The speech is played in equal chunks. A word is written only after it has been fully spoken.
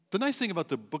The nice thing about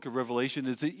the book of Revelation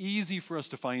is it's easy for us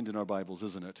to find in our Bibles,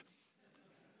 isn't it?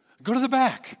 Go to the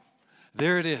back.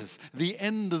 There it is, the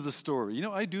end of the story. You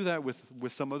know, I do that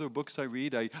with some other books I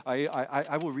read.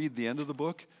 I will read the end of the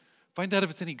book, find out if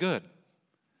it's any good.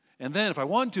 And then if I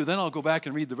want to, then I'll go back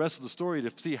and read the rest of the story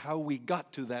to see how we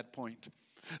got to that point.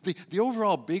 The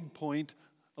overall big point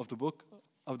of the book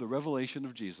of the Revelation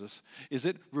of Jesus is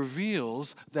it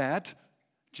reveals that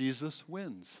Jesus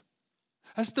wins.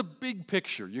 That's the big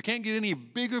picture. You can't get any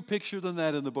bigger picture than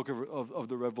that in the book of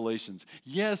the Revelations.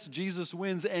 Yes, Jesus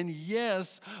wins, and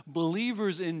yes,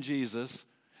 believers in Jesus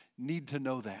need to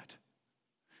know that.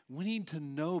 We need to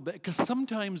know that, because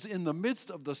sometimes in the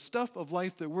midst of the stuff of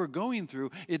life that we're going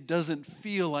through, it doesn't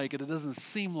feel like it. It doesn't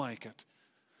seem like it.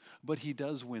 But he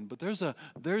does win. But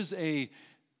there's a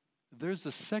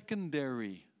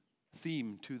secondary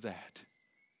theme to that.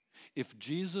 If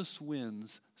Jesus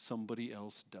wins, somebody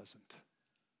else doesn't.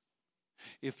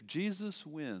 If Jesus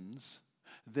wins,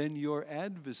 then your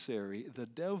adversary, the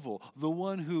devil, the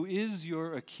one who is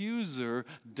your accuser,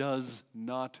 does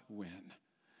not win.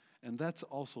 And that's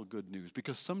also good news,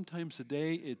 because sometimes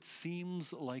today it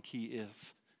seems like he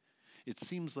is. It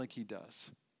seems like he does.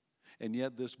 And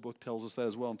yet this book tells us that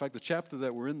as well. In fact, the chapter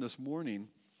that we're in this morning,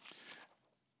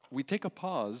 we take a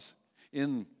pause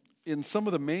in some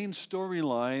of the main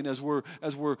storyline as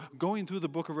we're going through the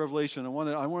book of Revelation. I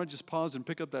want to just pause and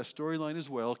pick up that storyline as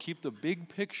well. Keep the big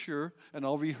picture, and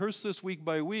I'll rehearse this week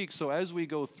by week, so as we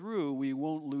go through, we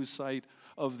won't lose sight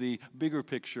of the bigger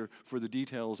picture for the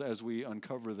details as we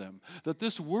uncover them. That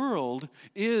this world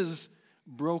is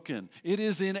broken. It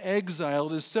is in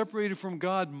exile. It is separated from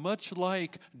God, much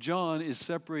like John is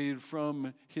separated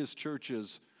from his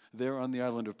churches there on the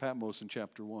island of Patmos in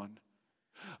chapter 1.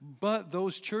 But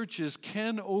those churches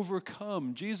can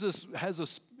overcome. Jesus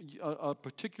has a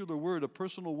particular word, a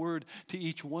personal word to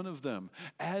each one of them,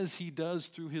 as he does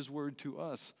through his word to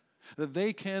us, that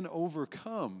they can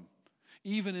overcome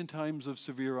even in times of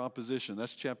severe opposition.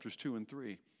 That's chapters 2 and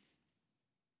 3.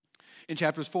 In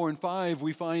chapters 4 and 5,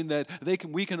 we find that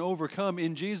we can overcome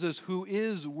in Jesus, who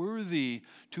is worthy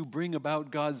to bring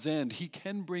about God's end. He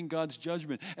can bring God's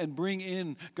judgment and bring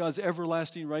in God's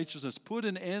everlasting righteousness, put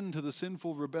an end to the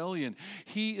sinful rebellion.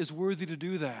 He is worthy to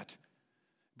do that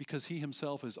because he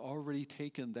himself has already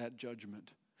taken that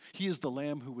judgment. He is the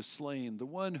Lamb who was slain, the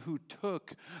one who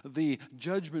took the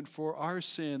judgment for our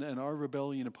sin and our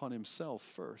rebellion upon himself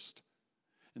first.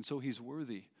 And so he's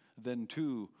worthy then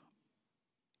to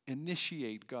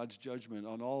initiate God's judgment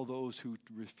on all those who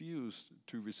refuse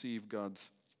to receive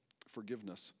God's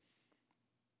forgiveness.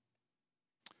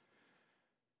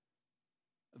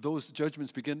 Those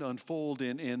judgments begin to unfold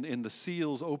in the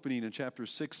seals opening in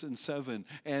chapters 6 and 7.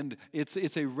 And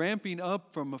it's a ramping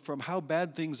up from how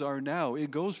bad things are now.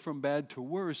 It goes from bad to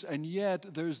worse, and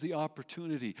yet there's the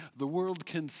opportunity. The world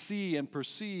can see and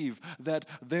perceive that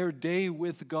their day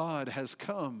with God has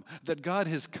come, that God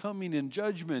is coming in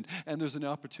judgment, and there's an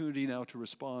opportunity now to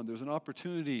respond. There's an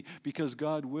opportunity because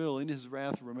God will, in his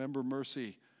wrath, remember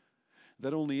mercy.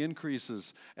 That only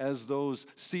increases as those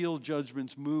seal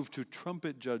judgments move to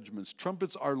trumpet judgments.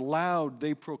 Trumpets are loud.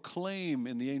 They proclaim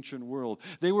in the ancient world.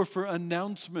 They were for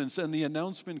announcements, and the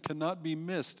announcement cannot be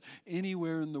missed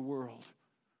anywhere in the world.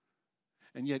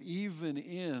 And yet even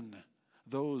in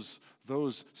those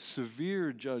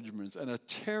severe judgments and a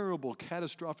terrible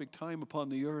catastrophic time upon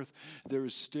the earth, there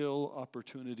is still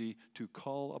opportunity to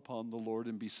call upon the Lord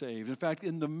and be saved. In fact,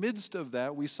 in the midst of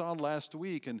that, we saw last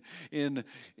week in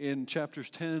chapters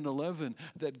 10 and 11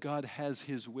 that God has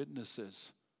his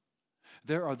witnesses.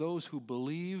 There are those who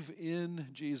believe in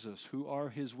Jesus, who are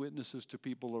his witnesses to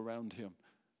people around him.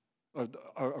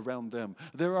 Around them.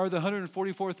 There are the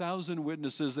 144,000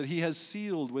 witnesses that he has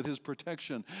sealed with his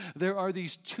protection. There are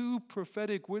these two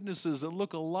prophetic witnesses that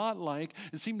look a lot like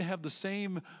and seem to have the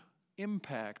same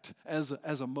impact as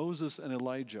a Moses and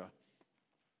Elijah.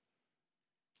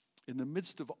 In the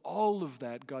midst of all of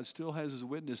that, God still has his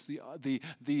witness.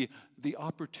 The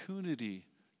opportunity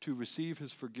to receive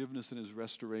his forgiveness and his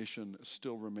restoration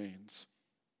still remains.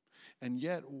 And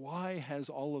yet, why has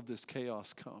all of this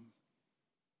chaos come?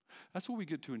 That's what we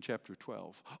get to in chapter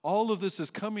 12. All of this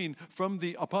is coming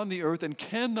upon the earth and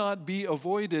cannot be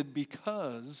avoided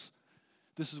because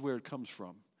this is where it comes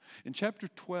from. In chapter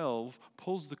 12,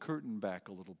 pulls the curtain back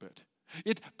a little bit.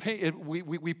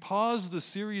 We pause the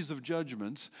series of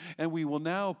judgments, and we will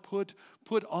now put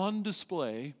on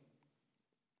display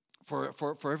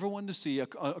for everyone to see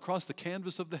across the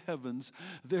canvas of the heavens.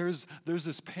 There's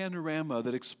this panorama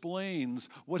that explains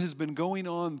what has been going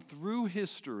on through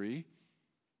history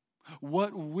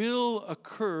What will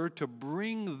occur to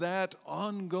bring that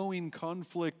ongoing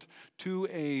conflict to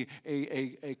a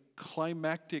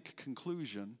climactic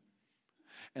conclusion,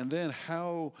 and then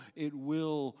how it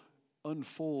will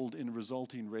unfold in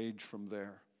resulting rage from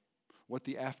there, what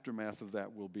the aftermath of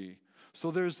that will be.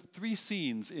 So there's 3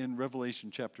 scenes in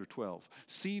Revelation chapter 12.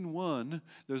 Scene 1,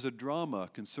 there's a drama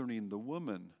concerning the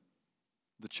woman,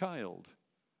 the child,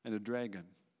 and a dragon.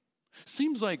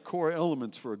 Seems like core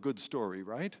elements for a good story,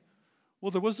 right?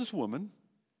 Well, there was this woman,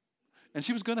 and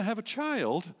she was going to have a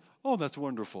child. Oh, that's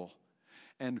wonderful.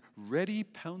 And ready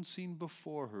pouncing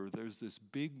before her, there's this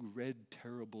big, red,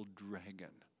 terrible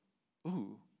dragon.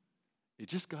 Ooh, it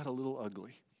just got a little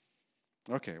ugly.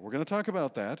 Okay, we're going to talk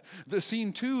about that. The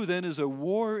scene 2 then is a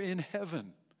war in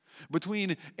heaven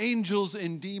between angels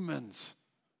and demons.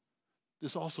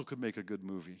 This also could make a good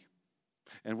movie.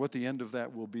 And what the end of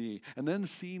that will be. And then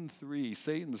scene 3,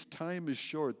 Satan's time is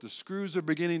short. The screws are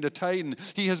beginning to tighten.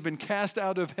 He has been cast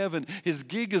out of heaven. His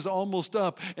gig is almost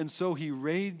up. And so he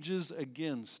rages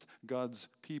against God's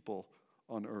people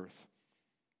on earth.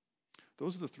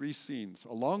 Those are the 3 scenes.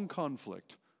 A long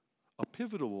conflict, a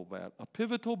pivotal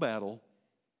battle,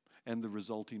 and the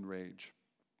resulting rage.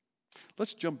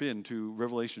 Let's jump into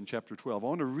Revelation chapter 12. I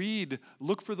want to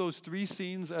look for those 3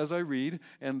 scenes as I read,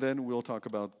 and then we'll talk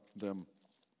about them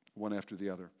one after the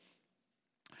other.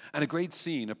 And a great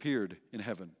scene appeared in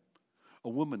heaven. A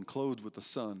woman clothed with the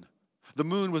sun. The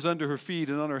moon was under her feet,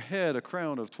 and on her head a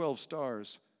crown of 12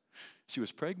 stars. She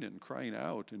was pregnant and crying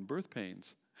out in birth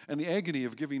pains and the agony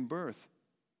of giving birth.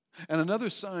 And another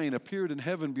sign appeared in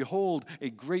heaven. Behold, a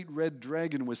great red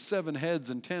dragon with 7 heads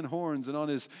and 10 horns, and on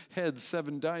his head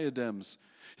 7 diadems.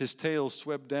 His tail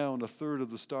swept down 1/3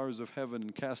 of the stars of heaven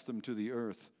and cast them to the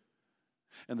earth.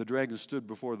 And the dragon stood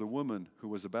before the woman who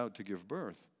was about to give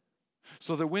birth,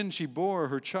 so that when she bore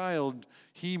her child,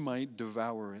 he might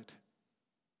devour it.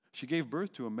 She gave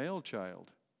birth to a male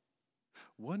child,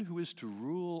 one who is to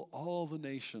rule all the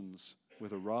nations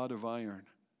with a rod of iron.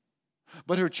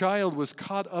 But her child was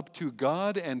caught up to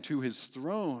God and to his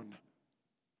throne.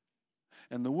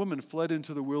 And the woman fled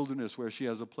into the wilderness, where she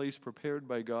has a place prepared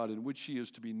by God, in which she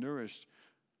is to be nourished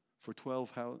for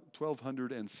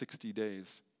 1,260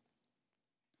 days.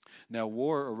 Now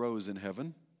war arose in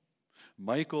heaven,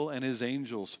 Michael and his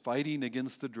angels fighting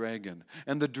against the dragon.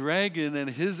 And the dragon and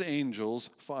his angels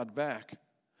fought back,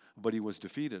 but he was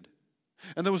defeated.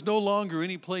 And there was no longer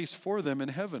any place for them in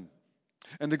heaven.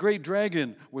 And the great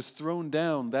dragon was thrown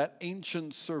down, that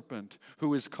ancient serpent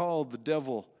who is called the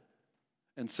devil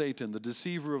and Satan, the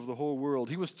deceiver of the whole world.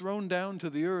 He was thrown down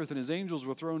to the earth, and his angels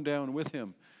were thrown down with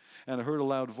him. And I heard a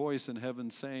loud voice in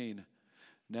heaven saying,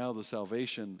 now the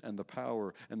salvation and the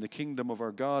power and the kingdom of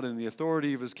our God and the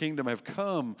authority of his kingdom have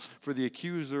come, for the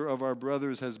accuser of our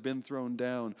brothers has been thrown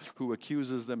down, who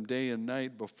accuses them day and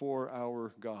night before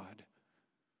our God.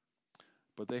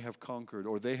 But they have conquered,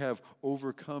 or they have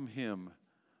overcome him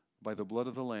by the blood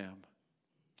of the Lamb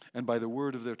and by the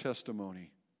word of their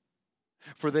testimony.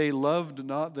 For they loved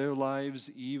not their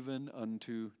lives even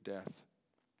unto death.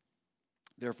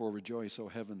 Therefore rejoice, O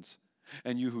heavens,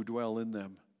 and you who dwell in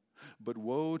them. But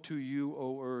woe to you,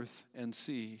 O earth and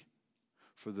sea,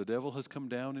 for the devil has come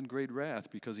down in great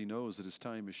wrath, because he knows that his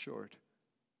time is short.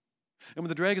 And when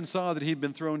the dragon saw that he had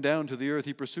been thrown down to the earth,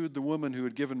 he pursued the woman who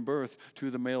had given birth to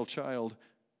the male child.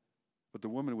 But the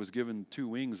woman was given 2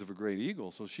 wings of a great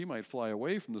eagle, so she might fly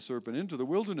away from the serpent into the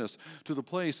wilderness, to the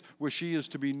place where she is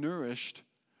to be nourished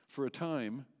for a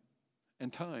time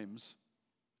and times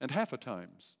and half a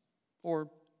times, or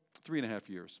 3.5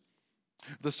 years.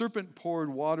 The serpent poured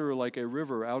water like a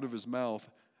river out of his mouth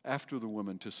after the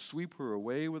woman, to sweep her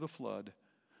away with a flood.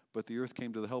 But the earth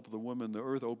came to the help of the woman. The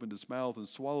earth opened its mouth and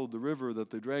swallowed the river that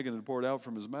the dragon had poured out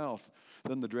from his mouth.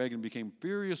 Then the dragon became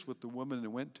furious with the woman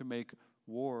and went to make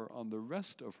war on the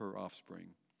rest of her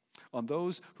offspring, on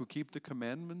those who keep the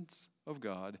commandments of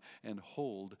God and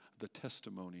hold the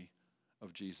testimony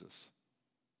of Jesus.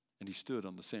 And he stood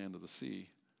on the sand of the sea,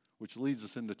 which leads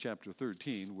us into chapter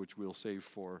 13, which we'll save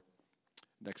for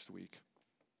next week.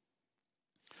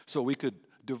 So we could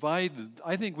I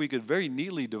think we could very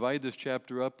neatly divide this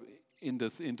chapter up into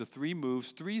 3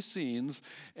 moves, 3 scenes,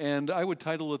 and I would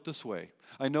title it this way.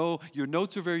 I know your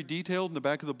notes are very detailed in the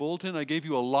back of the bulletin. I gave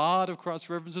you a lot of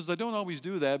cross-references. I don't always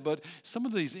do that, but some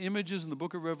of these images in the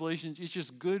book of Revelation, it's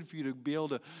just good for you to be able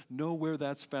to know where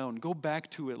that's found. Go back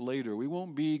to it later. We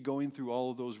won't be going through all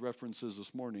of those references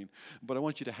this morning, but I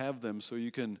want you to have them so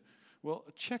you can, well,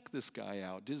 check this guy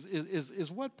out.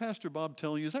 Is what Pastor Bob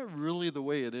telling you, is that really the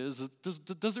way it is?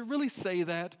 Does it really say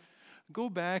that? Go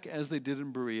back as they did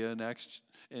in Berea in Acts,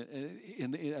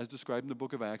 as described in the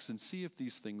book of Acts, and see if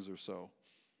these things are so.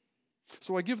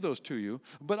 So I give those to you,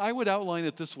 but I would outline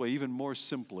it this way even more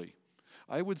simply.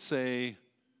 I would say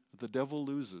the devil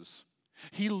loses.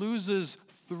 He loses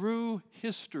through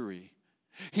history.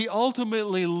 He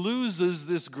ultimately loses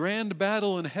this grand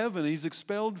battle in heaven. He's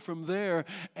expelled from there,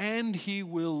 and he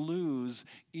will lose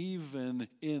even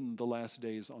in the last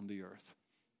days on the earth.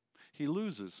 He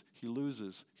loses, he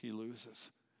loses, he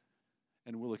loses.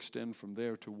 And we'll extend from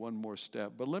there to one more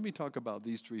step. But let me talk about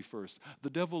these three first. The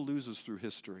devil loses through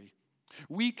history.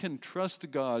 We can trust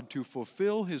God to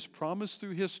fulfill his promise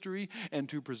through history and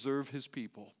to preserve his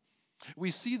people.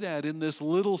 We see that in this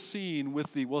little scene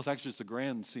with it's actually it's a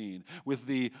grand scene, with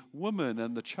the woman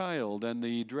and the child and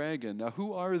the dragon. Now,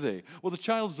 who are they? Well, the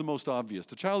child is the most obvious.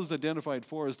 The child is identified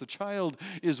for us. The child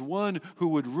is one who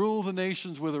would rule the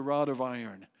nations with a rod of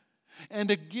iron. And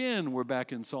again, we're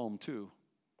back in Psalm 2.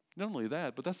 Not only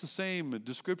that, but that's the same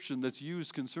description that's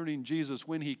used concerning Jesus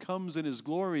when he comes in his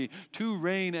glory to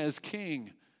reign as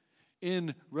king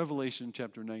in Revelation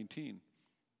chapter 19.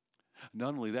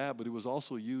 Not only that, but it was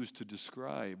also used to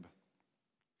describe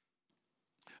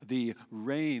the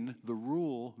reign, the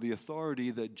rule, the authority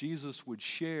that Jesus would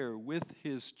share with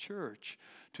his church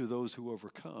to those who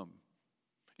overcome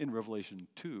in Revelation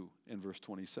 2 and verse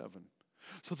 27.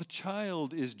 So the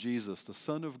child is Jesus, the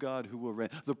Son of God who will reign,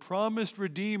 the promised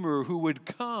Redeemer who would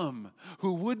come,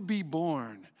 who would be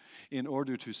born in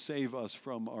order to save us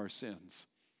from our sins.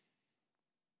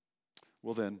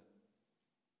 Well then,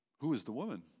 who is the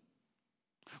woman?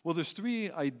 Well, there's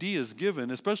three ideas given,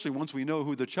 especially once we know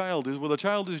who the child is. Well, the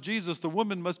child is Jesus. The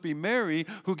woman must be Mary,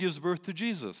 who gives birth to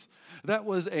Jesus. That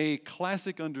was a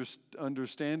classic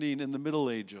understanding in the Middle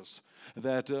Ages,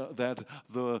 that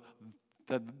the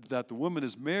woman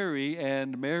is Mary,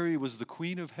 and Mary was the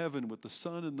queen of heaven with the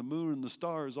sun and the moon and the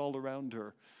stars all around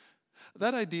her.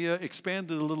 That idea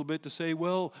expanded a little bit to say,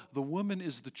 well, the woman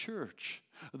is the church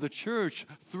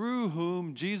through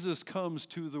whom Jesus comes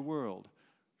to the world.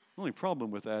 The only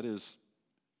problem with that is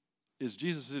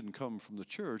Jesus didn't come from the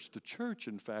church. The church,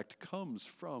 in fact, comes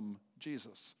from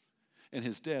Jesus and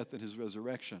his death and his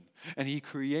resurrection. And he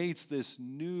creates this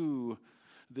new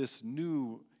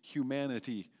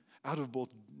humanity out of both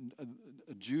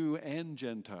Jew and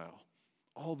Gentile,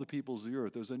 all the peoples of the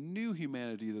earth. There's a new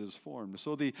humanity that is formed.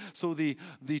 So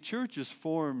the church is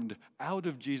formed out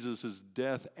of Jesus'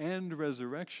 death and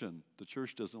resurrection. The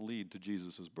church doesn't lead to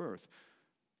Jesus' birth.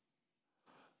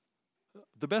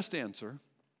 The best answer,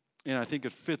 and I think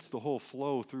it fits the whole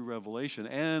flow through Revelation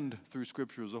and through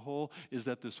Scripture as a whole, is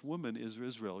that this woman is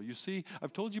Israel. You see,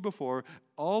 I've told you before,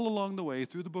 all along the way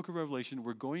through the book of Revelation,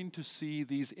 we're going to see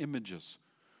these images.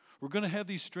 We're going to have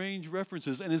these strange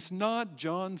references, and it's not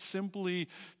John simply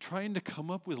trying to come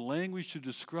up with language to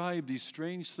describe these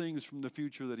strange things from the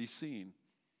future that he's seen.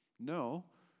 No,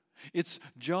 it's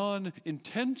John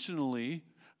intentionally,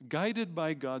 guided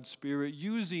by God's Spirit,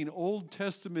 using Old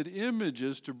Testament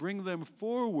images to bring them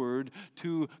forward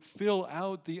to fill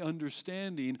out the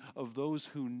understanding of those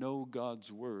who know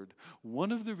God's Word.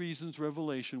 One of the reasons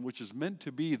Revelation, which is meant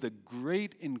to be the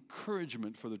great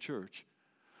encouragement for the church,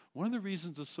 one of the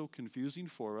reasons it's so confusing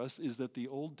for us is that the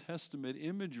Old Testament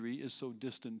imagery is so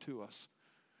distant to us.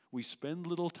 We spend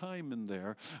little time in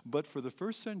there, but for the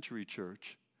first century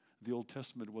church, the Old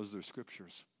Testament was their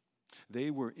scriptures.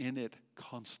 They were in it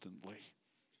constantly.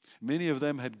 Many of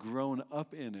them had grown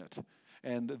up in it,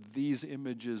 and these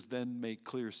images then make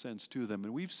clear sense to them.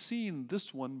 And we've seen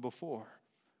this one before.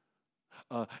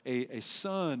 A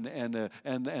sun and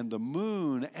the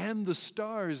moon and the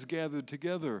stars gathered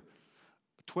together.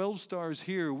 12 stars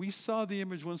here. We saw the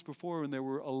image once before, and there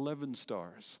were 11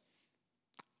 stars,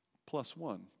 plus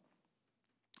one.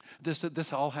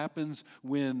 This all happens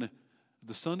when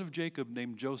the son of Jacob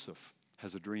named Joseph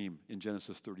has a dream in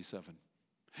Genesis 37.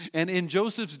 And in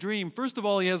Joseph's dream, first of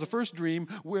all, he has a first dream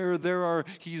where there are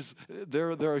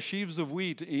sheaves of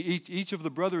wheat. Each of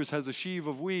the brothers has a sheaf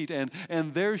of wheat, and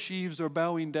their sheaves are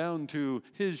bowing down to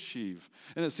his sheaf.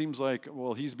 And it seems like,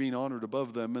 well, he's being honored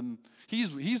above them, and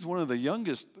he's one of the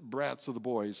youngest brats of the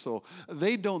boys, so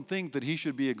they don't think that he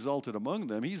should be exalted among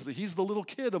them. He's the little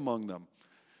kid among them.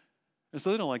 And so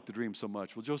they don't like the dream so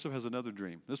much. Well, Joseph has another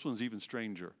dream. This one's even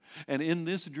stranger. And in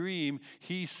this dream,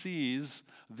 he sees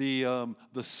the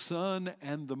sun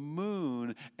and the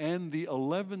moon and the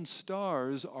 11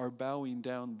 stars are bowing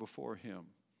down before him.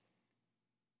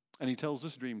 And he tells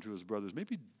this dream to his brothers.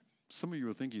 Maybe some of you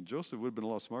are thinking Joseph would have been a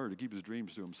lot smarter to keep his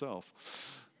dreams to himself.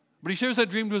 But he shares that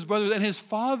dream to his brothers, and his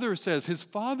father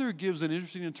gives an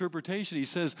interesting interpretation. He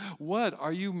says, what,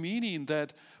 are you meaning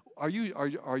that, are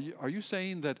you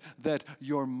saying that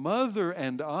your mother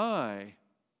and I,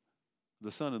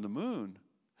 the sun and the moon,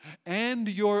 and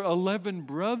your 11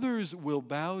 brothers will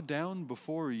bow down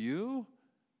before you?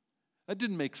 That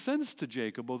didn't make sense to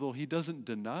Jacob, although he doesn't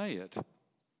deny it.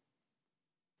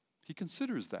 He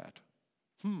considers that.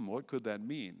 What could that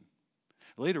mean?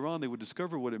 Later on, they would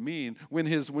discover what it mean when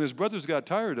his brothers got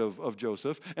tired of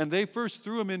Joseph, and they first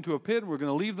threw him into a pit and were going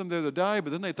to leave them there to die,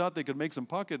 but then they thought they could make some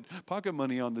pocket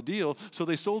money on the deal, so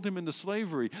they sold him into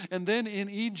slavery. And then in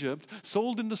Egypt,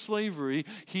 sold into slavery,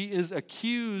 he is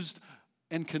accused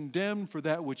and condemned for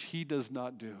that which he does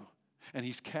not do, and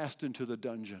he's cast into the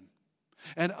dungeon.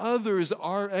 And others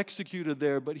are executed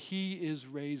there, but he is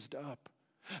raised up.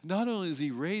 Not only is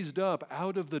he raised up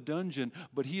out of the dungeon,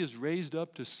 but he is raised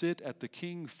up to sit at the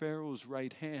king Pharaoh's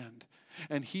right hand.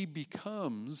 And he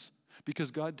becomes,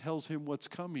 because God tells him what's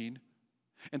coming,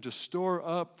 and to store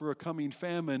up for a coming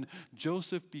famine,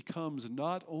 Joseph becomes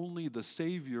not only the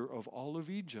savior of all of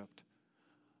Egypt,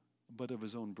 but of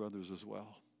his own brothers as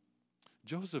well.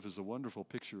 Joseph is a wonderful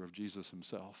picture of Jesus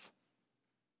himself.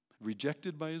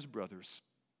 Rejected by his brothers,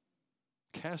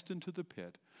 cast into the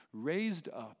pit, raised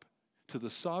up to the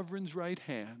sovereign's right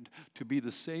hand to be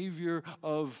the savior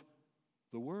of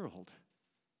the world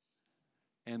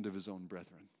and of his own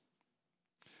brethren.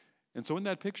 And so in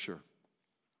that picture,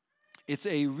 it's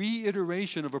a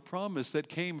reiteration of a promise that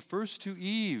came first to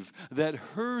Eve, that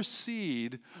her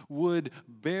seed would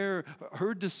bear,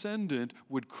 her descendant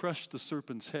would crush the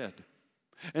serpent's head.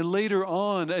 And later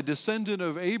on, a descendant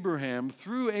of Abraham,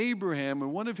 through Abraham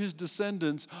and one of his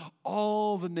descendants,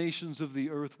 all the nations of the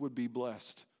earth would be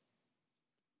blessed.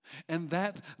 And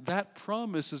that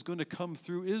promise is going to come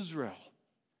through Israel.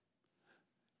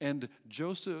 And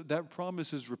Joseph, that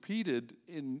promise is repeated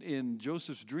in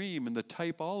Joseph's dream, and the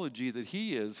typology that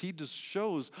he is. He just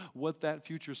shows what that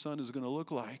future son is going to look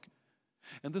like.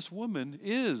 And this woman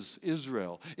is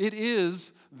Israel. It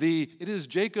is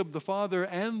Jacob the father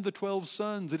and the 12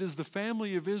 sons. It is the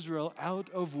family of Israel out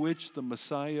of which the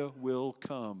Messiah will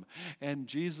come. And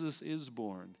Jesus is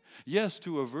born. Yes,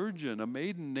 to a virgin, a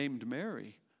maiden named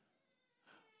Mary,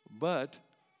 but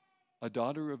a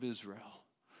daughter of Israel,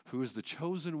 who is the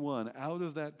chosen one out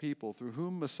of that people through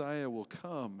whom Messiah will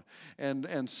come.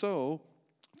 And so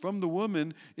from the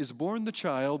woman is born the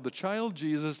child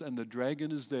Jesus, and the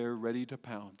dragon is there ready to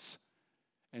pounce.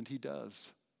 And he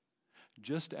does.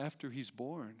 Just after he's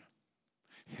born,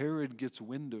 Herod gets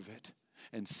wind of it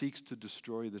and seeks to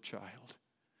destroy the child.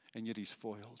 And yet he's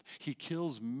foiled. He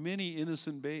kills many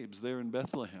innocent babes there in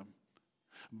Bethlehem.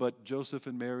 But Joseph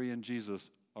and Mary and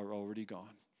Jesus are already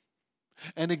gone.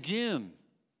 And again,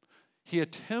 he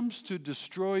attempts to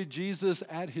destroy Jesus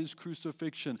at his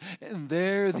crucifixion. And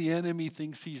there the enemy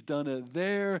thinks he's done it.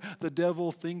 There the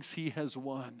devil thinks he has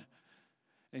won.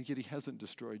 And yet he hasn't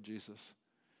destroyed Jesus.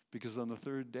 Because on the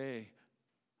third day,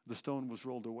 the stone was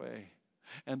rolled away.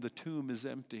 And the tomb is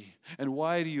empty. And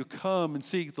why do you come and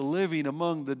seek the living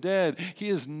among the dead? He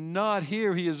is not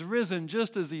here. He is risen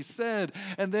just as he said.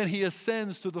 And then he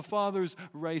ascends to the Father's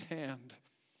right hand.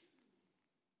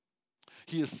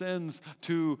 He ascends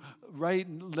to right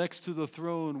next to the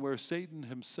throne where Satan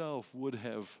himself would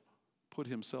have put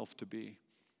himself to be.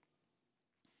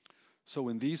 So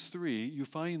in these three, you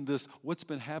find this, what's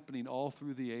been happening all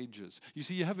through the ages. You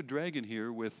see, you have a dragon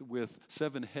here with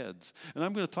 7 heads. And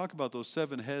I'm going to talk about those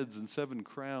 7 heads and 7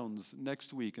 crowns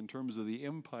next week in terms of the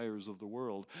empires of the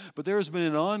world. But there has been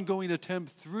an ongoing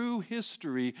attempt through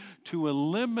history to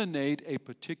eliminate a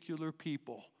particular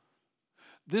people.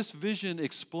 This vision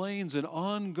explains an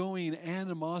ongoing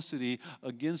animosity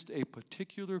against a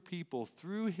particular people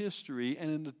through history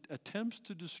and attempts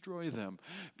to destroy them,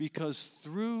 because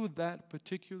through that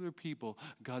particular people,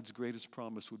 God's greatest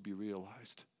promise would be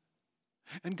realized.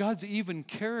 And God's even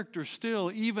character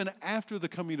still, even after the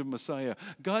coming of Messiah,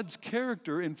 God's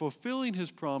character in fulfilling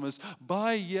his promise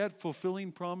by yet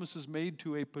fulfilling promises made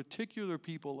to a particular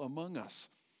people among us.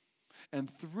 And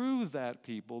through that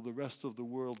people, the rest of the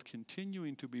world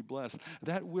continuing to be blessed.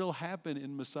 That will happen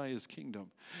in Messiah's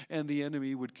kingdom. And the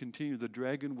enemy would continue, the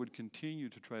dragon would continue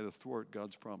to try to thwart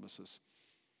God's promises.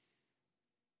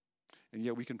 And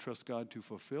yet we can trust God to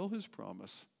fulfill his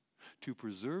promise, to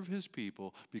preserve his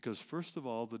people, because first of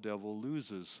all, the devil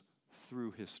loses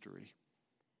through history.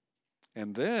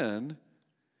 And then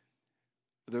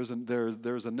there's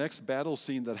a next battle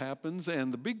scene that happens,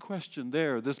 and the big question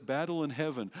there, this battle in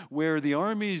heaven, where the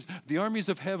armies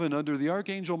of heaven under the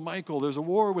archangel Michael, there's a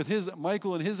war with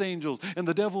Michael and his angels, and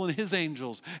the devil and his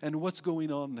angels, and what's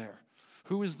going on there?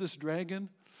 Who is this dragon?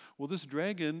 Well, this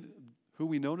dragon, who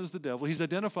we know as the devil, he's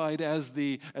identified as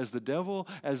the devil,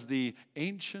 as the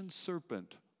ancient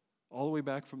serpent, all the way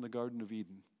back from the Garden of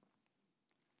Eden.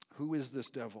 Who is this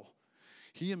devil?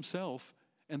 He himself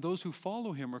And those who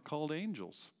follow him are called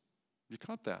angels. You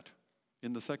caught that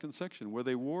in the second section, where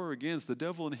they war against the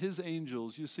devil and his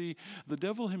angels. You see, the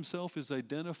devil himself is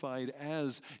identified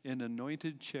as an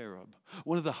anointed cherub,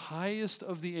 one of the highest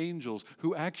of the angels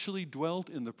who actually dwelt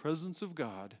in the presence of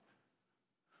God,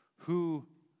 who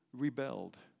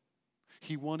rebelled.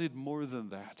 He wanted more than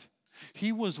that.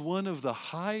 He was one of the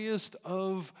highest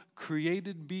of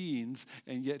created beings,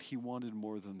 and yet he wanted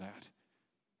more than that.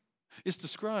 It's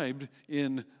described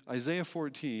in Isaiah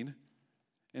 14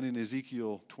 and in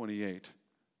Ezekiel 28.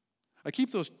 I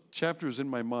keep those chapters in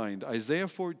my mind, Isaiah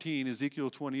 14, Ezekiel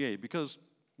 28, because,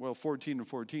 14 and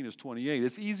 14 is 28.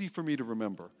 It's easy for me to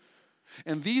remember.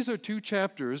 And these are two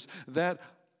chapters that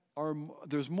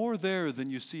there's more there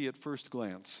than you see at first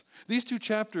glance. These two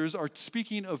chapters are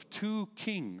speaking of two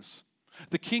kings,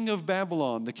 the king of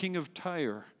Babylon, the king of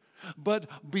Tyre.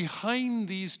 But behind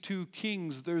these two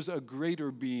kings, there's a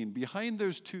greater being. Behind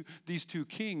these two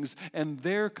kings and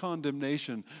their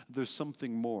condemnation, there's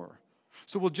something more.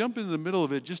 So we'll jump into the middle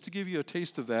of it just to give you a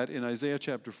taste of that in Isaiah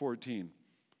chapter 14.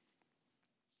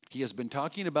 He has been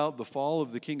talking about the fall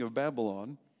of the king of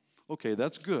Babylon. Okay,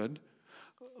 that's good.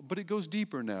 But it goes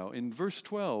deeper now. In verse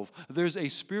 12, there's a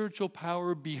spiritual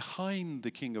power behind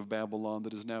the king of Babylon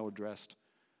that is now addressed.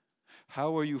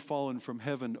 How are you fallen from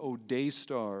heaven, O day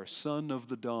star, son of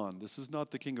the dawn? This is not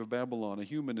the king of Babylon, a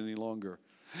human any longer.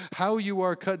 How you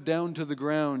are cut down to the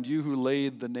ground, you who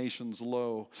laid the nations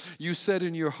low. You said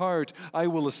in your heart, I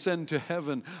will ascend to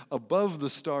heaven above the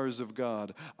stars of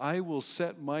God. I will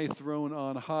set my throne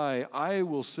on high. I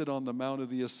will sit on the mount of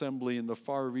the assembly in the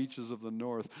far reaches of the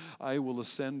north. I will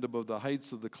ascend above the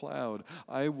heights of the cloud.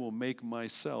 I will make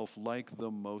myself like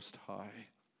the Most High.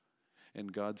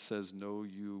 And God says, no,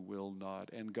 you will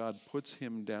not. And God puts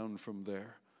him down from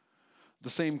there. The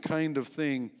same kind of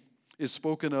thing is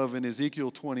spoken of in Ezekiel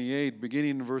 28,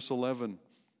 beginning in verse 11.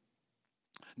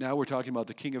 Now we're talking about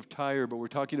the king of Tyre, but we're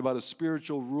talking about a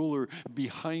spiritual ruler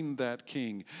behind that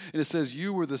king. And it says,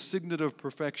 you were the signet of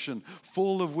perfection,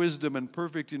 full of wisdom and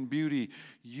perfect in beauty.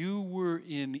 You were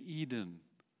in Eden,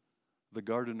 the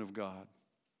garden of God.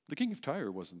 The king of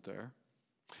Tyre wasn't there.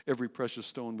 Every precious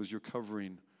stone was your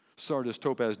covering. Sardis,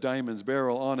 topaz, diamonds,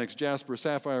 beryl, onyx, jasper,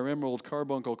 sapphire, emerald,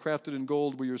 carbuncle, crafted in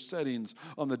gold were your settings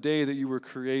on the day that you were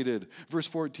created. Verse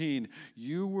 14,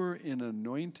 you were an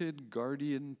anointed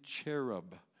guardian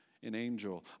cherub, an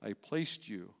angel. I placed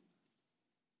you.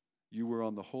 You were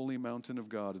on the holy mountain of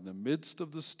God. In the midst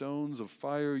of the stones of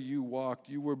fire you walked.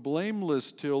 You were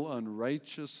blameless till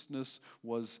unrighteousness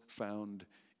was found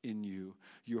in you.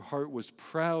 Your heart was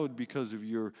proud because of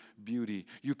your beauty.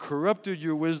 You corrupted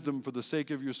your wisdom for the sake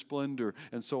of your splendor,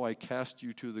 and so I cast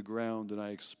you to the ground and I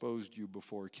exposed you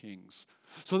before kings.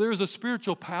 So there is a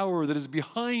spiritual power that is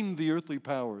behind the earthly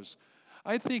powers.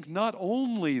 I think not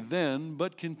only then,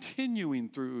 but continuing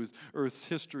through Earth's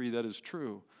history that is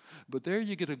true. But there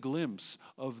you get a glimpse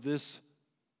of this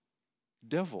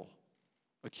devil,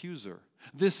 accuser,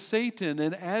 this Satan,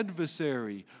 an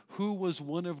adversary, who was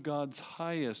one of God's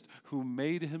highest, who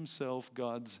made himself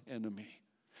God's enemy.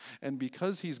 And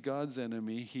because he's God's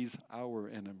enemy, he's our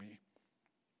enemy.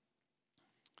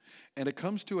 And it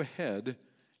comes to a head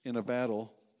in a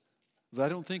battle that I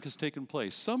don't think has taken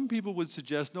place. Some people would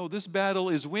suggest, no, this battle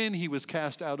is when he was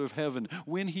cast out of heaven,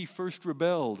 when he first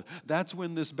rebelled. That's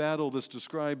when this battle that's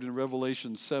described in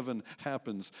Revelation 7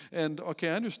 happens. And okay,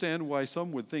 I understand why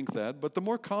some would think that, but the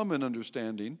more common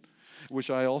understanding, which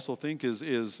I also think is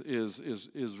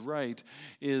right,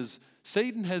 is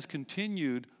Satan has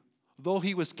continued, though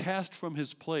he was cast from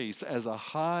his place as a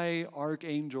high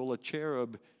archangel, a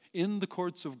cherub, in the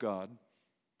courts of God,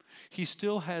 he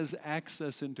still has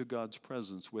access into God's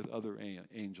presence with other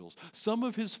angels. Some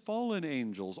of his fallen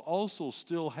angels also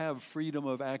still have freedom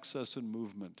of access and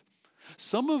movement.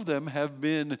 Some of them have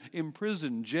been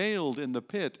imprisoned, jailed in the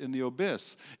pit, in the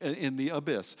abyss.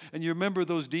 And you remember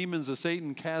those demons that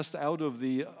Satan cast out of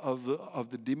the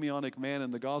demonic man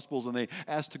in the Gospels, and they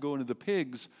asked to go into the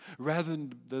pigs rather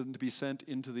than to be sent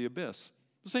into the abyss.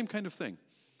 The same kind of thing.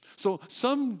 So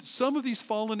some of these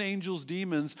fallen angels,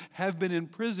 demons, have been in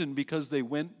prison because they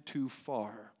went too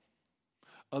far.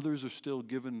 Others are still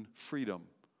given freedom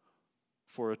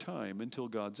for a time until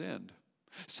God's end.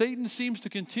 Satan seems to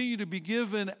continue to be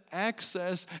given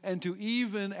access and to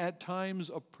even at times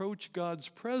approach God's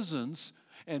presence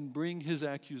and bring his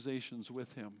accusations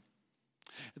with him.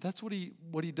 That's what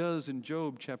he does in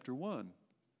Job chapter 1,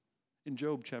 in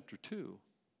Job chapter 2.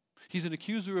 He's an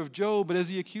accuser of Job, but as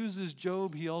he accuses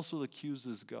Job, he also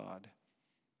accuses God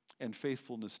and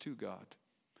faithfulness to God.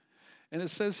 And it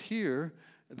says here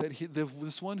that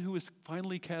this one who is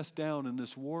finally cast down in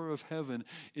this war of heaven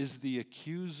is the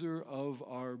accuser of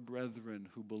our brethren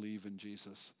who believe in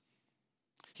Jesus.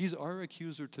 He's our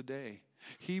accuser today.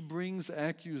 He brings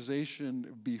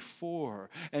accusation before,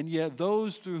 and yet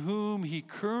those through whom he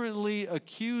currently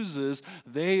accuses,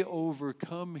 they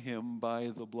overcome him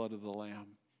by the blood of the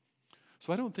Lamb.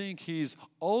 So I don't think he's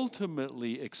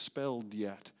ultimately expelled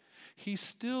yet. He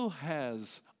still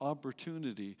has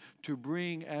opportunity to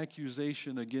bring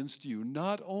accusation against you,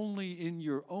 not only in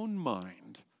your own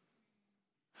mind,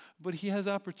 but he has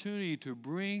opportunity to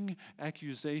bring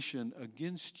accusation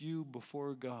against you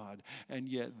before God. And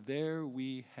yet there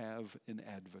we have an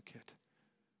advocate,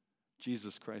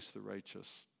 Jesus Christ the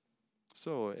righteous.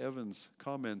 So Evans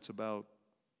comments about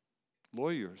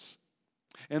lawyers.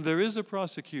 And there is a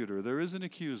prosecutor, there is an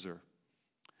accuser,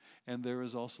 and there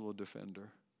is also a defender.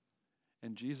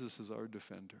 And Jesus is our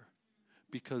defender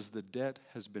because the debt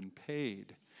has been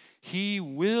paid. He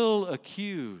will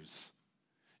accuse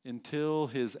until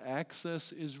his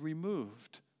access is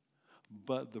removed.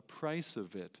 But the price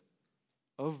of it,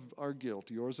 of our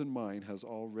guilt, yours and mine, has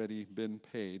already been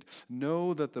paid.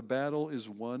 Know that the battle is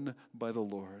won by the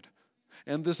Lord.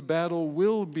 And this battle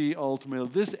will be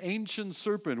ultimate. This ancient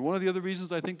serpent, one of the other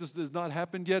reasons I think this has not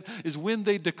happened yet, is when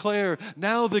they declare,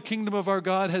 now the kingdom of our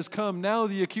God has come. Now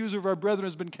the accuser of our brethren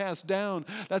has been cast down.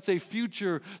 That's a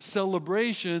future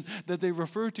celebration that they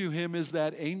refer to him as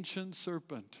that ancient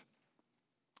serpent.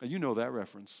 And you know that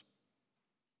reference.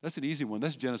 That's an easy one.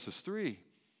 That's Genesis 3.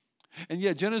 And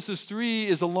yet Genesis 3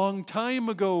 is a long time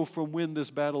ago from when this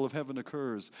battle of heaven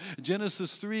occurs.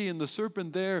 Genesis 3 and the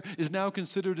serpent there is now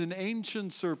considered an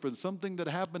ancient serpent, something that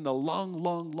happened a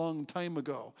long time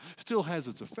ago. Still has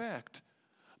its effect,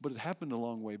 but it happened a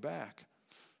long way back.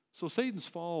 So Satan's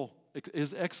fall,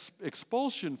 his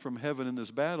expulsion from heaven in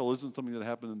this battle isn't something that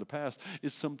happened in the past.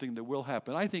 It's something that will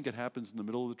happen. I think it happens in the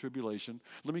middle of the tribulation.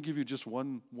 Let me give you just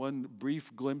one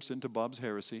brief glimpse into Bob's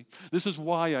heresy. This is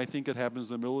why I think it happens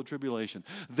in the middle of the tribulation.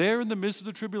 There in the midst of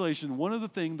the tribulation, one of the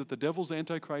things that the devil's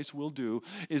antichrist will do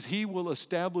is he will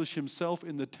establish himself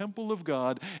in the temple of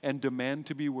God and demand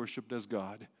to be worshiped as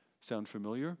God. Sound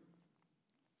familiar?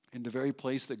 In the very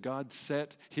place that God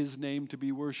set his name to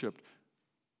be worshiped.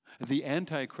 The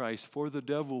Antichrist for the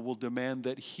devil will demand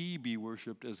that he be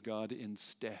worshiped as God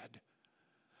instead.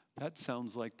 That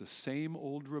sounds like the same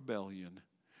old rebellion,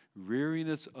 rearing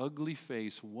its ugly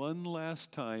face one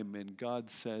last time, and God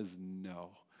says,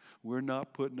 no, we're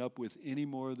not putting up with any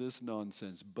more of this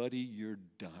nonsense. Buddy, you're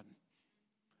done.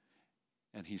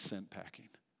 And he's sent packing.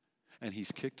 And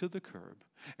he's kicked to the curb.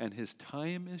 And his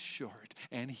time is short.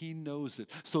 And he knows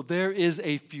it. So there is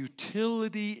a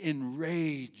futility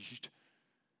enraged.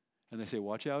 And they say,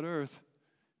 watch out, earth,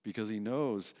 because he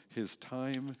knows his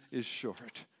time is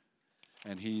short.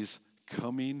 And he's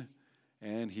coming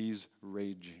and he's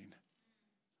raging.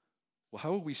 Well,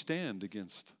 how will we stand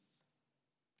against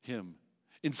him?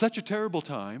 In such a terrible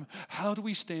time, how do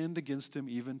we stand against him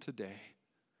even today?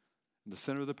 In the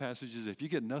center of the passage is, if you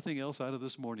get nothing else out of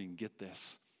this morning, get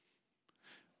this.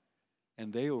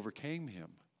 And they overcame him.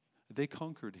 They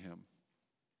conquered him.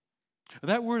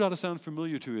 That word ought to sound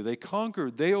familiar to you. They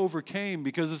conquered, they overcame,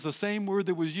 because it's the same word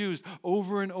that was used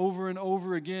over and over and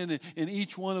over again in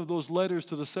each one of those letters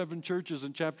to the 7 churches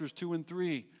in chapters 2 and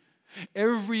 3.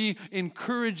 Every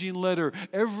encouraging letter,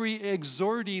 every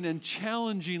exhorting and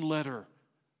challenging letter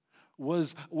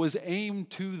was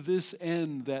aimed to this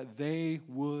end, that they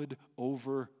would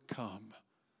overcome.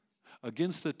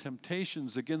 Against the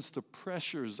temptations, against the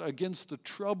pressures, against the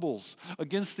troubles,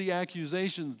 against the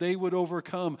accusations, they would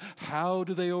overcome. How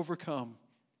do they overcome?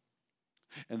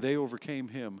 And they overcame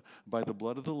him by the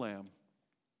blood of the Lamb,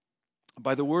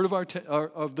 by the word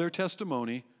of their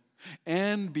testimony,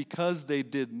 and because they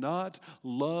did not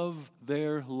love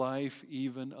their life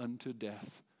even unto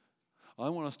death. I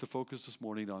want us to focus this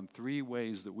morning on 3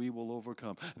 ways that we will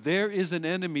overcome. There is an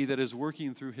enemy that is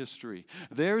working through history.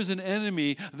 There is an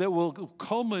enemy that will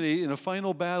culminate in a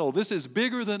final battle. This is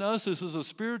bigger than us. This is a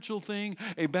spiritual thing,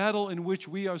 a battle in which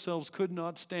we ourselves could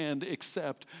not stand,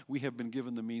 except we have been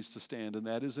given the means to stand, and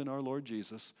that is in our Lord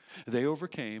Jesus. They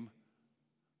overcame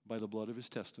by the blood of his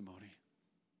testimony.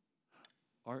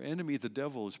 Our enemy, the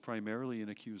devil, is primarily an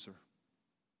accuser.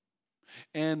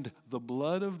 And the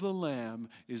blood of the Lamb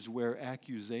is where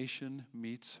accusation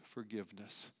meets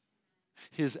forgiveness.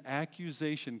 His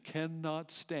accusation cannot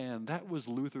stand. That was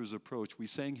Luther's approach. We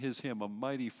sang his hymn, "A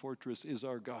Mighty Fortress is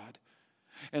Our God."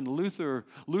 And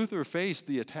Luther faced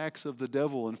the attacks of the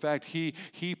devil. In fact,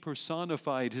 he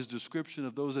personified his description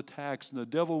of those attacks, and the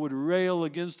devil would rail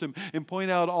against him and point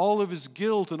out all of his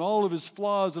guilt and all of his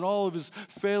flaws and all of his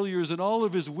failures and all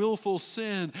of his willful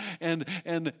sin. And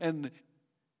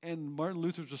Martin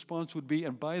Luther's response would be,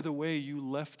 and by the way, you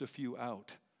left a few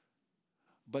out.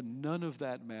 But none of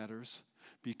that matters,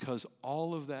 because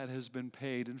all of that has been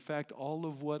paid. In fact, all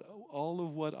of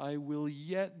what I will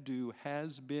yet do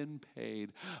has been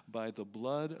paid by the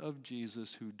blood of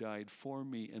Jesus, who died for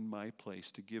me in my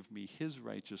place to give me his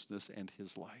righteousness and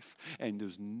his life. And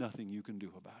there's nothing you can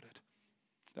do about it.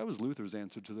 That was Luther's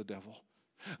answer to the devil.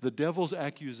 The devil's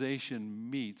accusation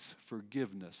meets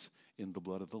forgiveness in the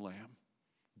blood of the Lamb.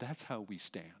 That's how we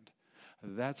stand.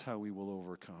 That's how we will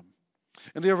overcome.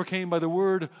 And they overcame by the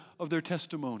word of their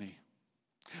testimony.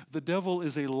 The devil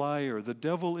is a liar. The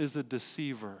devil is a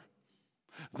deceiver.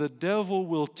 The devil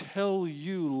will tell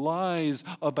you lies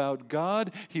about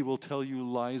God. He will tell you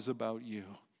lies about you.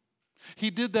 He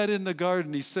did that in the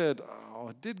garden. He said,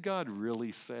 oh, did God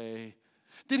really say?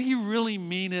 Did he really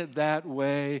mean it that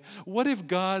way? What if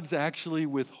God's actually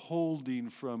withholding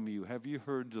from you? Have you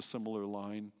heard the similar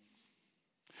line?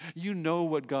 You know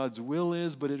what God's will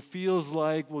is, but it feels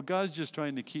like, well, God's just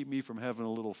trying to keep me from having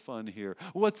a little fun here.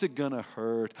 What's it going to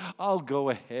hurt? I'll go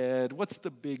ahead. What's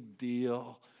the big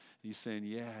deal? He's saying,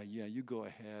 yeah, you go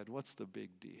ahead. What's the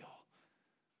big deal?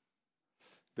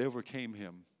 They overcame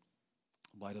him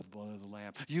by the blood of the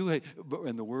Lamb.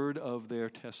 And the word of their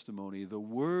testimony, the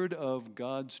word of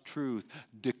God's truth,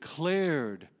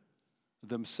 declared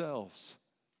themselves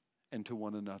and to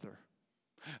one another.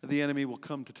 The enemy will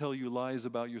come to tell you lies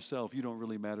about yourself. You don't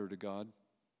really matter to God.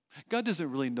 God doesn't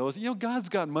really know us. God's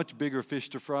got much bigger fish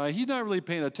to fry. He's not really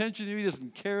paying attention to you. He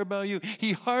doesn't care about you.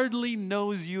 He hardly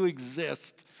knows you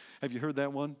exist. Have you heard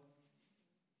that one?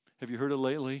 Have you heard it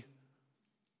lately?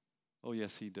 Oh,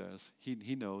 yes, he does.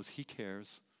 He knows. He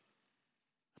cares.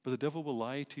 But the devil will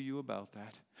lie to you about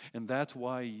that. And that's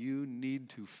why you need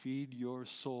to feed your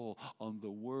soul on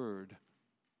the word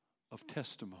of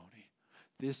testimony.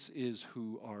 This is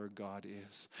who our God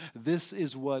is. This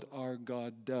is what our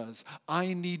God does.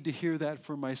 I need to hear that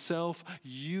for myself.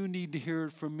 You need to hear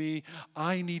it from me.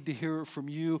 I need to hear it from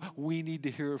you. We need to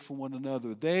hear it from one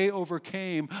another. They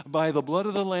overcame by the blood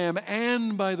of the Lamb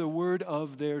and by the word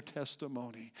of their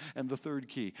testimony. And the third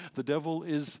key, the devil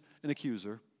is an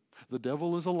accuser. The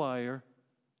devil is a liar.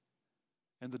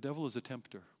 And the devil is a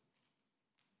tempter.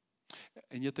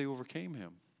 And yet they overcame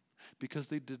him, because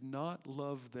they did not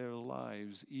love their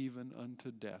lives even unto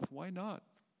death. Why not?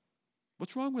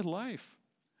 What's wrong with life?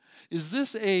 Is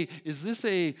this a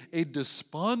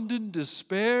despondent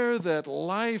despair that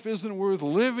life isn't worth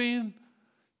living?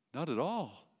 Not at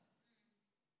all.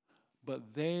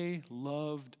 But they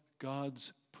loved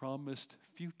God's promised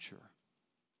future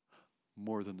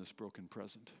more than this broken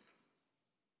present.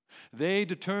 They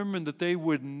determined that they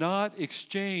would not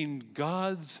exchange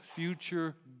God's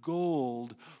future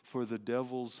gold for the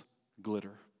devil's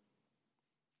glitter.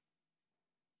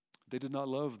 They did not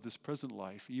love this present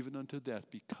life, even unto death,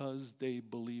 because they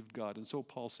believed God. And so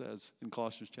Paul says in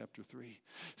Colossians chapter 3,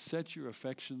 set your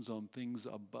affections on things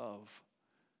above,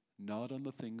 not on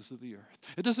the things of the earth.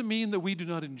 It doesn't mean that we do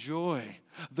not enjoy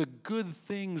the good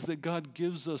things that God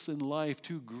gives us in life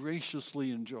to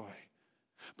graciously enjoy.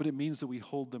 But it means that we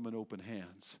hold them in open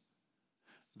hands,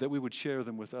 that we would share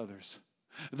them with others,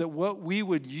 that what we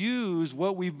would use,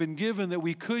 what we've been given, that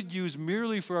we could use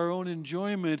merely for our own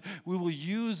enjoyment, we will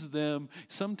use them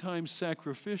sometimes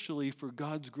sacrificially for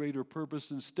God's greater purpose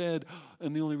instead.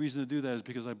 And the only reason to do that is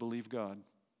because I believe God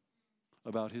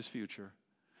about his future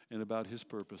and about his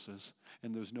purposes.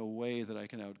 And there's no way that I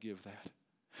can outgive that.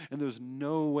 And there's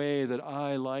no way that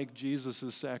I, like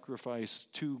Jesus' sacrifice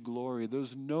to glory,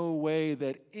 there's no way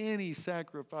that any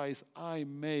sacrifice I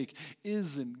make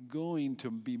isn't going to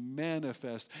be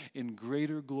manifest in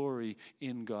greater glory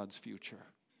in God's future.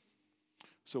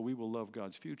 So we will love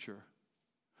God's future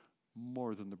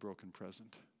more than the broken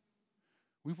present.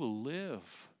 We will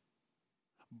live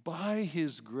by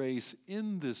his grace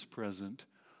in this present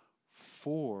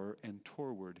for and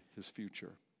toward his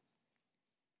future.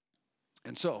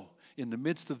 And so, in the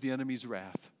midst of the enemy's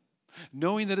wrath,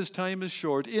 knowing that his time is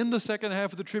short, in the second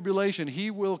half of the tribulation, he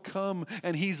will come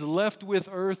and he's left with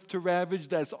earth to ravage.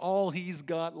 That's all he's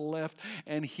got left.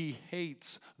 And he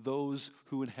hates those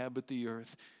who inhabit the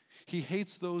earth. He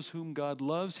hates those whom God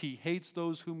loves. He hates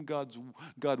those whom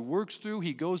God works through.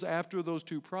 He goes after those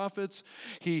two prophets.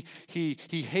 He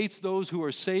hates those who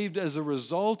are saved as a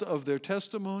result of their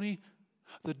testimony.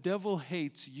 The devil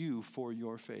hates you for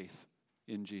your faith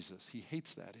in Jesus. He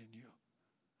hates that in you.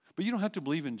 But you don't have to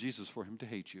believe in Jesus for him to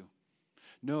hate you.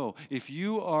 No, if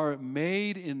you are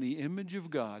made in the image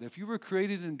of God, if you were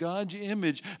created in God's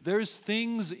image, there's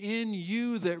things in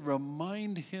you that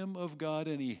remind him of God,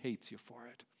 and he hates you for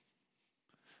it.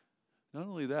 Not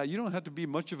only that, you don't have to be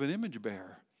much of an image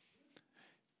bearer.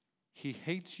 He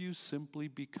hates you simply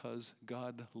because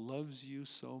God loves you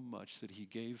so much that he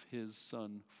gave his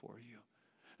Son for you.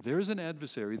 There is an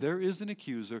adversary, there is an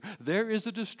accuser, there is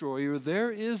a destroyer,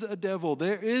 there is a devil,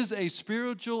 there is a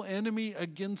spiritual enemy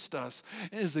against us.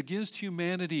 It is against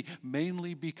humanity,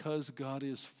 mainly because God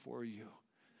is for you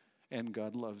and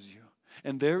God loves you.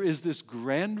 And there is this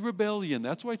grand rebellion.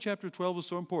 That's why chapter 12 is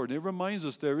so important. It reminds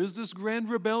us there is this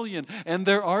grand rebellion, and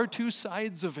there are two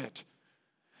sides of it.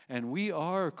 And we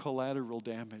are collateral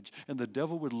damage, and the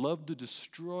devil would love to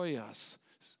destroy us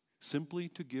simply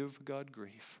to give God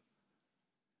grief.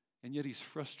 And yet he's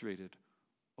frustrated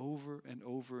over and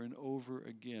over and over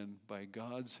again by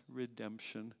God's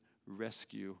redemption,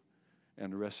 rescue,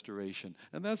 and restoration.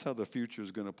 And that's how the future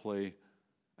is going to play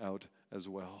out as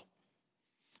well.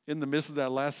 In the midst of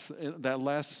that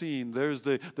last scene, there's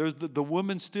the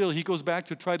woman still. He goes back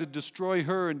to try to destroy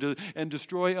her and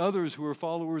destroy others who are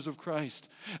followers of Christ.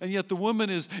 And yet the woman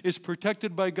is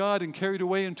protected by God and carried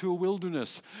away into a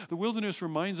wilderness. The wilderness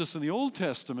reminds us in the Old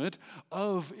Testament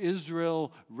of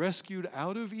Israel rescued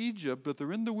out of Egypt, but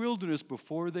they're in the wilderness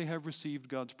before they have received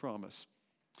God's promise.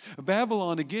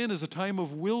 Babylon, again, is a time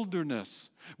of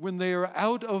wilderness when they are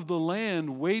out of the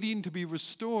land waiting to be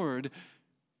restored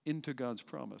into God's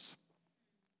promise.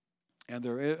 And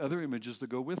there are other images that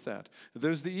go with that.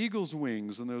 There's the eagle's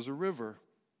wings, and there's a river.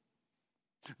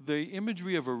 The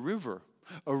imagery of a river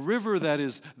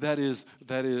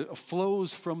that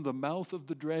flows from the mouth of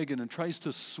the dragon and tries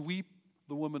to sweep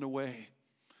the woman away,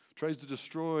 tries to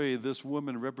destroy this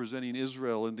woman representing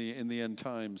Israel in the end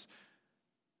times.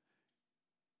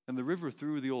 And the river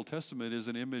through the Old Testament is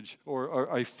an image, or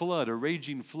a flood, a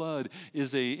raging flood,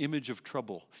 is an image of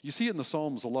trouble. You see it in the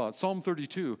Psalms a lot. Psalm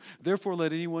 32, therefore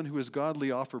let anyone who is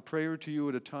godly offer prayer to you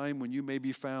at a time when you may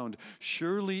be found.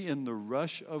 Surely in the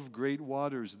rush of great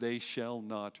waters they shall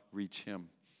not reach him.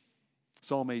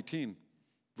 Psalm 18,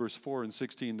 verse 4 and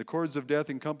 16, the cords of death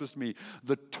encompassed me.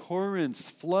 The torrents,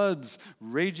 floods,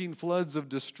 raging floods of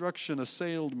destruction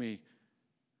assailed me.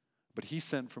 But he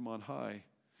sent from on high.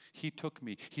 He took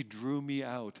me. He drew me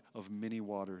out of many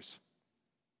waters.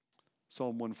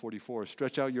 Psalm 144,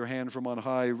 stretch out your hand from on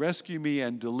high. Rescue me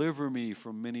and deliver me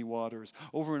from many waters.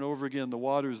 Over and over again, the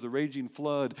waters, the raging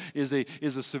flood is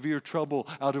a severe trouble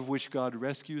out of which God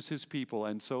rescues his people,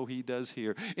 and so he does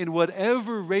here. In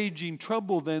whatever raging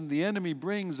trouble then the enemy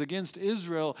brings against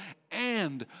Israel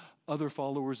and other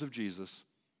followers of Jesus,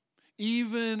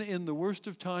 even in the worst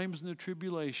of times in the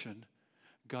tribulation,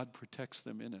 God protects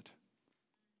them in it.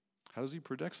 How does he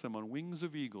protect them? On wings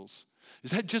of eagles.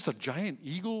 Is that just a giant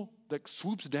eagle that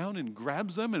swoops down and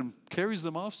grabs them and carries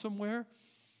them off somewhere?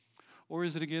 Or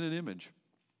is it again an image?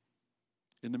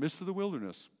 In the midst of the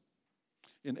wilderness,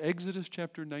 in Exodus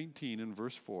chapter 19 and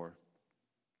verse 4,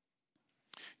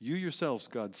 you yourselves,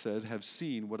 God said, have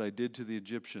seen what I did to the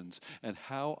Egyptians and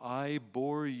how I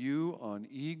bore you on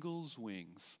eagle's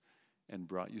wings and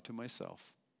brought you to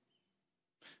myself.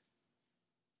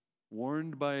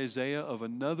 Warned by Isaiah of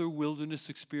another wilderness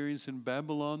experience in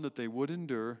Babylon that they would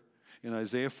endure. In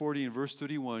Isaiah 40 and verse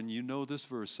 31, you know this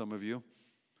verse, some of you.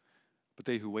 But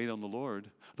they who wait on the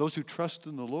Lord, those who trust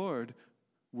in the Lord,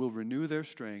 will renew their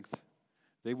strength.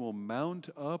 They will mount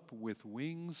up with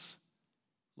wings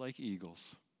like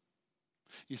eagles.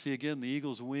 You see, again, the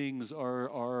eagle's wings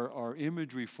are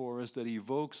imagery for us that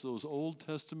evokes those Old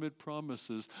Testament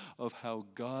promises of how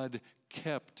God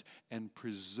kept and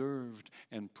preserved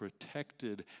and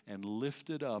protected and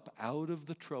lifted up out of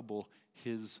the trouble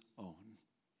his own.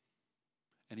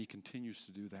 And he continues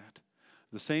to do that.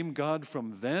 The same God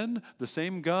from then, the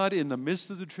same God in the midst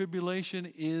of the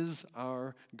tribulation is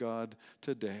our God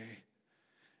today.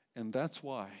 And that's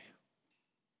why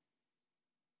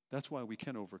we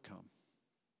can overcome.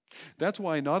 That's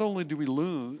why not only do we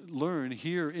learn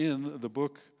here in the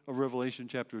book of Revelation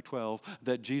chapter 12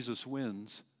 that Jesus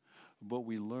wins, but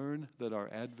we learn that our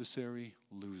adversary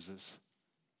loses.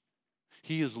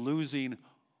 He is losing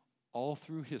all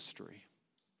through history.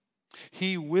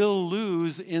 He will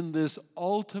lose in this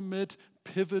ultimate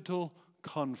pivotal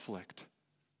conflict.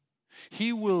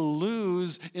 He will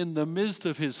lose in the midst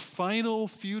of his final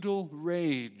futile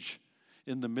rage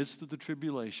in the midst of the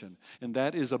tribulation. And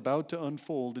that is about to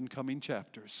unfold in coming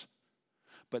chapters.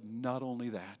 But not only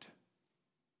that.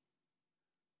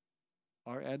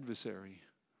 Our adversary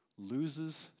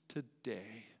loses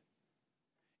today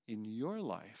in your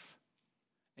life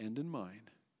and in mine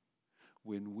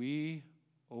when we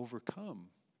overcome,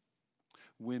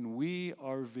 when we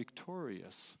are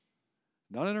victorious,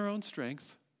 not in our own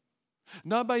strength,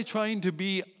 not by trying to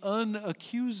be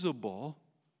unaccusable,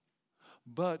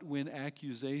 but when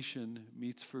accusation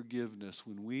meets forgiveness,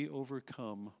 when we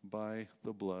overcome by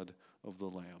the blood of the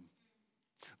Lamb.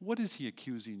 What is he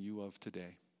accusing you of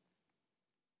today?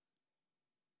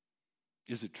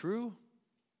 Is it true?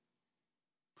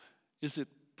 Is it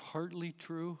partly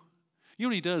true? You know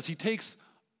what he does? He takes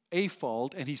a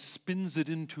fault and he spins it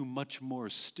into much more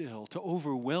still to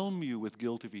overwhelm you with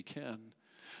guilt if he can.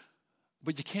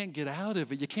 But you can't get out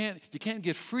of it. You can't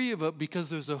get free of it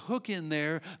because there's a hook in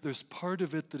there. There's part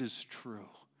of it that is true.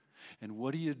 And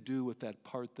what do you do with that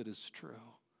part that is true?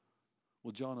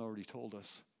 Well, John already told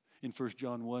us. In 1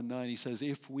 John 1:9, he says,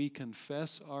 if we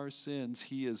confess our sins,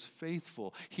 he is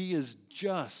faithful, he is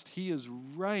just, he is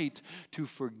right to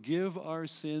forgive our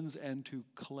sins and to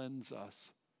cleanse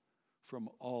us from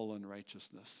all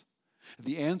unrighteousness.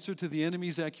 The answer to the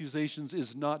enemy's accusations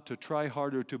is not to try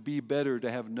harder, to be better,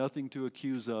 to have nothing to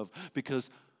accuse of.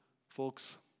 Because,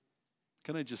 folks,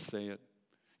 can I just say it?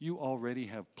 You already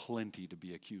have plenty to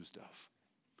be accused of.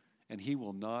 And he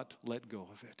will not let go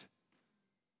of it.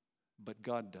 But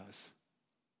God does,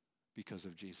 because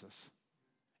of Jesus.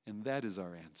 And that is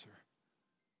our answer.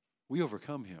 We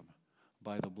overcome him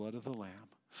by the blood of the Lamb.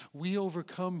 We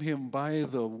overcome him by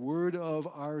the word of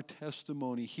our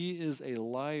testimony. He is a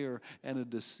liar and a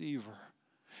deceiver.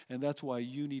 And that's why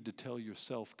you need to tell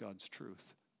yourself God's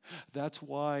truth. That's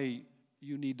why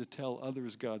you need to tell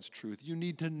others God's truth. You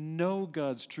need to know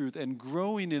God's truth and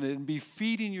growing in it and be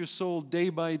feeding your soul day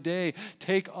by day.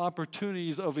 Take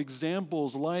opportunities of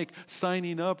examples like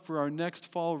signing up for our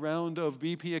next fall round of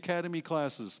BP Academy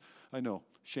classes. I know,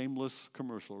 shameless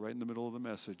commercial right in the middle of the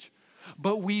message.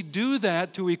 But we do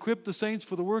that to equip the saints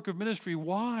for the work of ministry.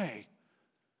 Why?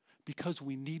 Because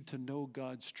we need to know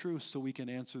God's truth so we can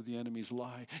answer the enemy's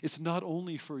lie. It's not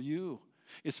only for you,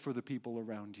 it's for the people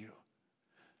around you.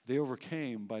 They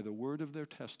overcame by the word of their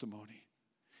testimony.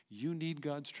 You need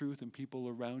God's truth, and people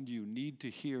around you need to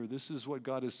hear this is what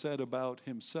God has said about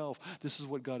himself. This is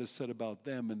what God has said about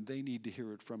them, and they need to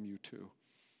hear it from you too.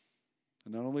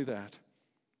 And not only that,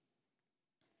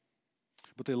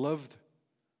 but they loved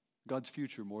God's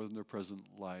future more than their present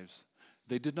lives.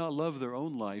 They did not love their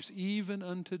own lives, even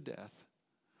unto death.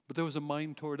 But there was a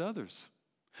mind toward others.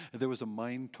 There was a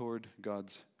mind toward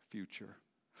God's future.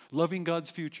 Loving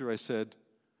God's future, I said,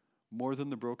 more than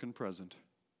the broken present.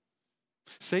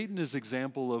 Satan is an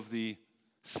example of the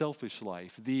selfish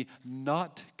life, the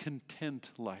not content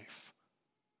life.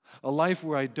 A life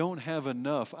where I don't have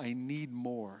enough, I need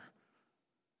more.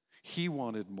 He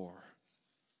wanted more.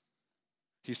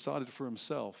 He sought it for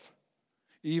himself,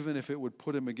 even if it would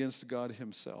put him against God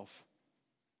himself.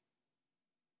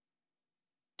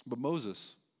 But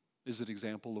Moses is an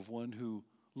example of one who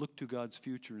looked to God's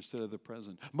future instead of the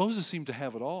present. Moses seemed to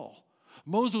have it all.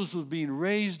 Moses was being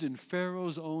raised in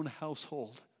Pharaoh's own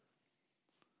household.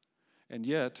 And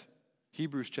yet,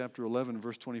 Hebrews chapter 11,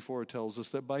 verse 24 tells us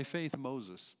that by faith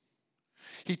Moses,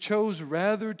 he chose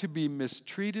rather to be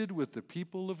mistreated with the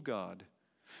people of God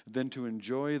than to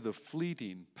enjoy the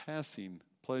fleeting, passing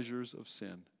pleasures of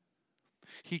sin.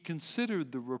 He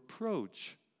considered the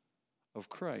reproach of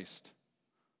Christ,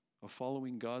 of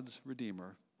following God's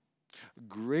Redeemer,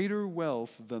 greater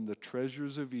wealth than the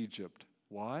treasures of Egypt.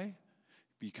 Why?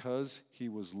 Because he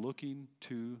was looking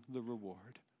to the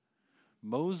reward.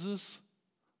 Moses,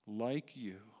 like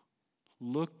you,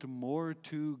 looked more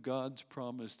to God's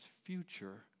promised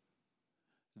future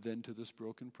than to this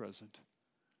broken present.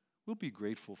 We'll be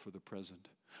grateful for the present,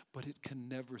 but it can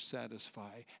never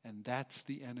satisfy, and that's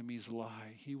the enemy's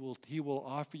lie. He will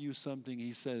offer you something.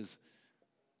 He says,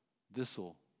 this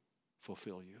will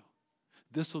fulfill you.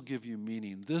 This will give you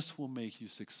meaning. This will make you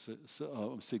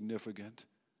significant.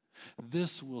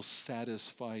 This will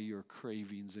satisfy your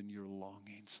cravings and your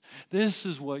longings. This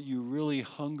is what you really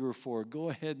hunger for. Go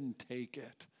ahead and take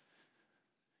it.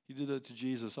 He did that to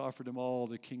Jesus, offered him all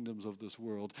the kingdoms of this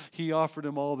world. He offered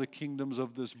him all the kingdoms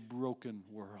of this broken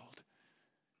world.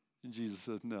 And Jesus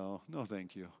said, no,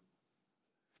 thank you.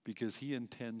 Because he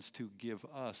intends to give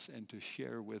us and to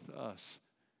share with us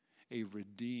a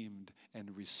redeemed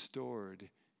and restored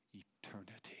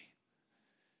eternity.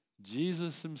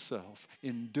 Jesus himself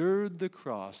endured the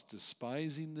cross,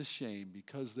 despising the shame,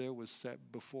 because there was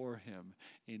set before him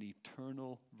an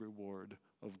eternal reward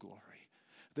of glory.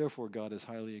 Therefore, God has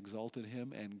highly exalted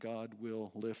him, and God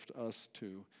will lift us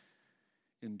too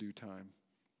in due time.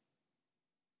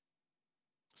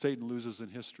 Satan loses in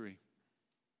history.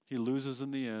 He loses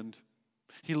in the end.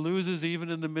 He loses even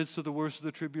in the midst of the worst of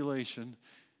the tribulation.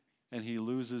 and he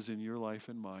loses in your life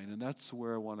and mine. And that's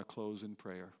where I want to close in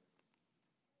prayer.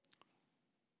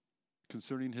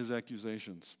 Concerning his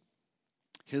accusations,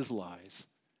 his lies,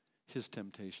 his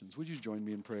temptations. Would you join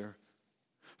me in prayer?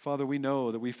 Father, we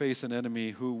know that we face an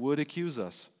enemy who would accuse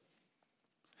us.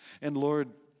 And Lord,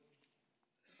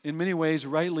 in many ways,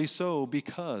 rightly so,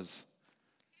 because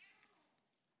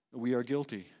we are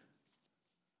guilty.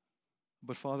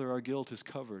 But Father, our guilt is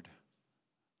covered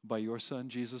by your Son,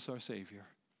 Jesus, our Savior.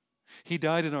 He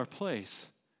died in our place.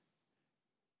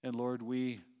 And Lord,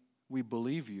 we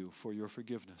believe you for your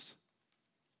forgiveness.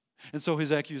 And so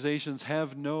his accusations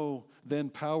have no then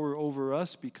power over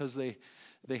us because they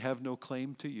have no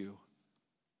claim to you.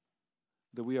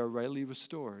 That we are rightly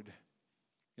restored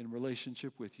in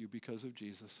relationship with you because of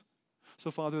Jesus. So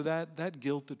Father, that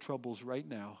guilt that troubles right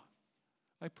now,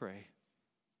 I pray,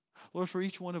 Lord, for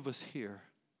each one of us here,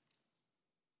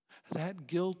 that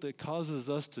guilt that causes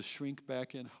us to shrink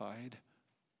back and hide,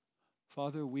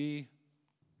 Father, we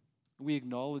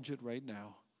acknowledge it right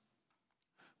now.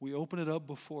 We open it up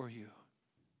before you.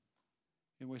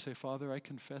 And we say, Father, I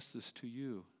confess this to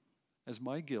you as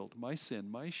my guilt, my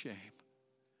sin, my shame.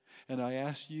 And I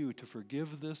ask you to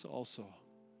forgive this also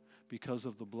because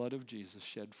of the blood of Jesus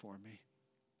shed for me.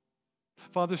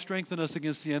 Father, strengthen us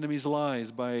against the enemy's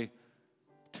lies by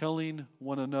telling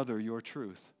one another your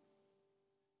truth.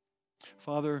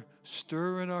 Father,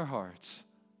 stir in our hearts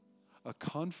a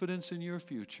confidence in your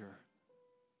future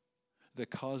that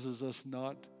causes us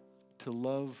not to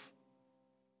love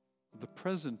the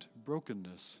present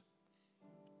brokenness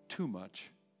too much.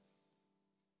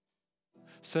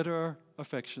 Set our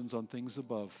affections on things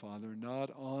above, Father,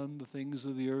 not on the things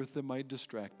of the earth that might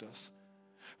distract us.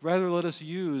 Rather, let us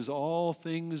use all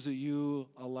things that you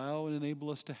allow and enable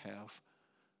us to have.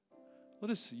 Let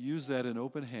us use that in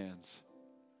open hands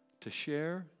to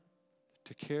share,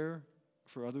 to care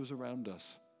for others around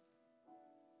us,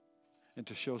 and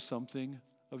to show something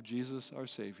of Jesus, our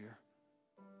Savior.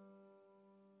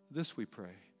 This we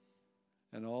pray.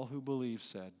 And all who believe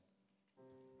said,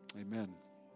 Amen.